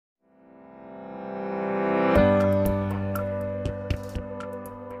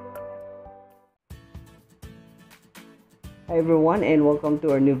Hi everyone and welcome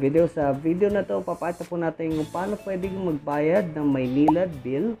to our new video. Sa video na to, papakita po natin kung paano pwedeng magbayad ng Maynilad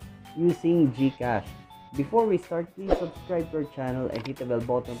bill using Gcash. Before we start, please subscribe to our channel and hit the bell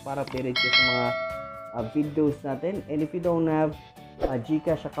button para updated kayo sa mga videos natin. And if you don't have a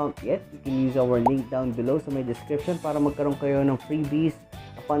Gcash account yet, you can use our link down below sa my description para magkaroon kayo ng freebies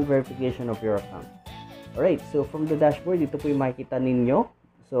upon verification of your account. Alright, so from the dashboard, ito po yung makikita ninyo.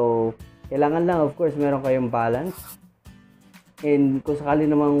 So, kailangan lang of course meron kayong balance. And kung sakali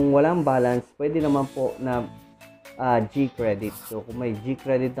namang walang balance, pwede naman po na G-credit. So kung may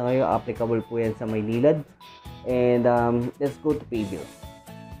G-credit na kayo, applicable po yan sa Maynilad. And let's go to pay bills.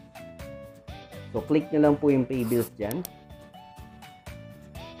 So click nyo lang po yung pay bills dyan.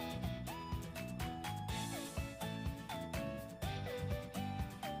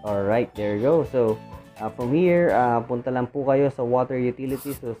 Alright, there you go. So from here, punta lang po kayo sa water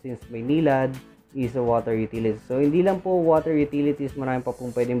utilities. So since Maynilad is a water utilities. So hindi lang po water utilities, marami pa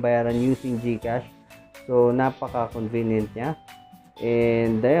pong pwedeng bayaran using Gcash. So napaka-convenient niya.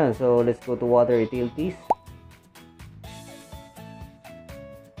 And ayun, so let's go to water utilities.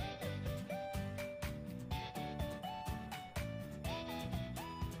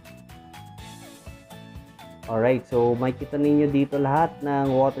 Alright, so makikita ninyo dito lahat ng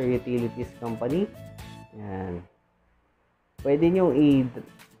water utilities company. Yan. Pwede nyo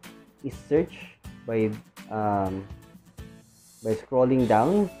i-search by scrolling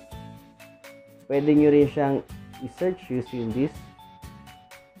down. Pwede nyo rin siyang i-search using this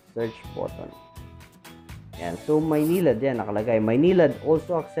search button. Yan. So Maynilad, yan nakalagay. Maynilad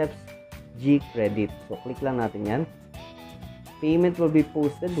also accepts G-credit. So click lang natin yan. Payment will be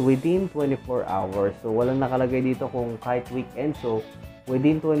posted within 24 hours. So walang nakalagay dito kung kahit weekend. So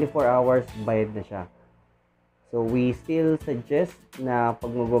within 24 hours bayad na siya. So we still suggest na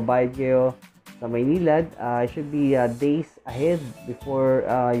pag magbabayad kayo sa Maynilad, it should be days ahead before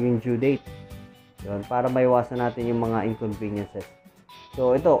yung due date. Yun, para maiwasan natin yung mga inconveniences.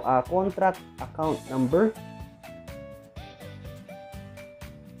 So ito, contract account number.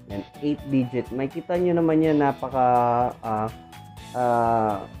 Yan, 8-digit. Makikita nyo naman yan, napaka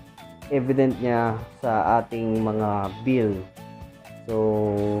evident niya sa ating mga bill. So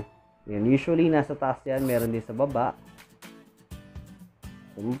yan, usually nasa taas yan, meron din sa baba.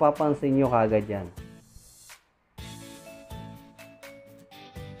 So, mapapansin nyo kagad yan.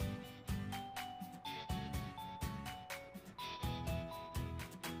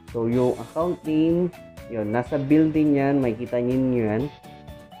 So, yung account name, yun, nasa building yan, makikita nyo yan.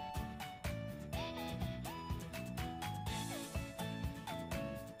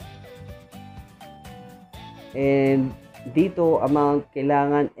 And dito, amount,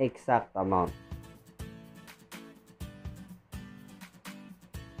 kailangan exact amount.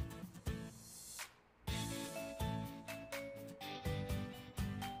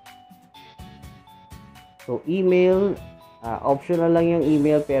 So, email, optional lang yung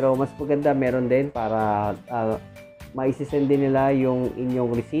email pero mas maganda meron din para maisisend din nila yung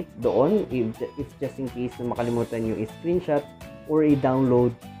inyong receipt doon if just in case na makalimutan yung screenshot or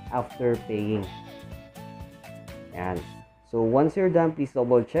i-download after paying. Yan. So, once you're done, please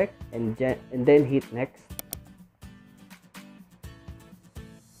double check and then hit next.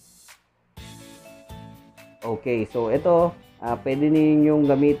 Okay, so ito, pwede ninyong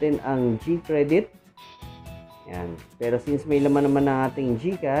gamitin ang G-credit. Yan. Pero since may laman naman ng ating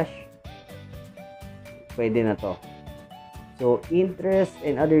Gcash, pwede na to. So, interest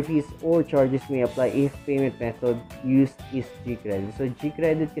and other fees or charges may apply if payment method used is G-credit. So,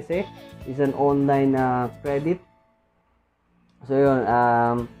 G-credit kasi is an online credit. So, yun,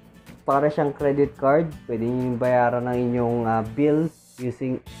 para siyang credit card. Pwede nyo bayaran ng inyong bill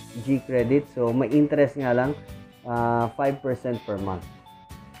using G-credit. So, may interest nga lang, 5% per month.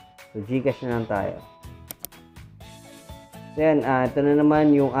 So, Gcash na lang tayo. So yan, ito na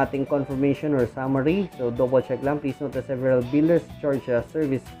naman yung ating confirmation or summary. So double check lang. Please note that several billers charge a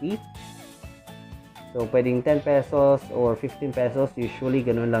service fee. So pwedeng 10 pesos or 15 pesos. Usually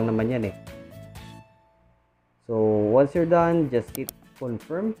ganun lang naman yan eh. So once you're done, just hit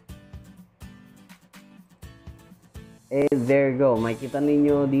confirm. And there you go. Makikita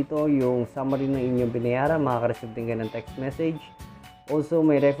ninyo dito yung summary ng inyong binayaran. Makaka-receive din kayo ng text message. Also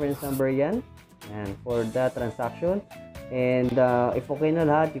may reference number yan. And for that transaction. And if okay na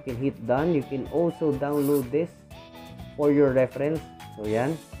lahat, you can hit done. You can also download this for your reference. So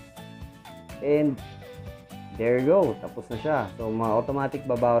yan. And there you go. Tapos na siya. So automatic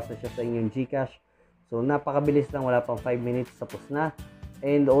babawas na siya sa inyong Gcash. So napakabilis lang. Wala pang 5 minutes. Tapos na.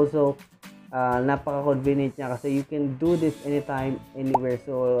 And also napaka-convenient niya kasi you can do this anytime, anywhere.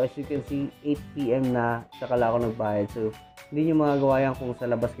 So as you can see, 8 PM na saka lang ako nagbayad. So Hindi nyo magagawa yan kung sa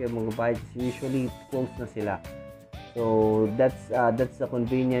labas kayo magbabayad kasi usually closed na sila. So that's the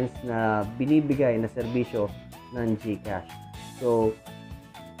convenience na binibigay na serbisyo ng Gcash. So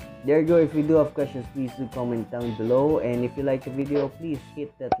there you go. If you do have questions, please do comment down below. And if you like the video, please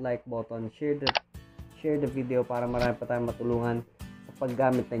hit that like button. Share the video para marami pa tayong matulungan sa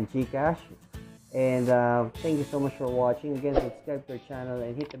paggamit ng Gcash. And thank you so much for watching. Again, subscribe to our channel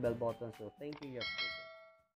and hit the bell button. So thank you.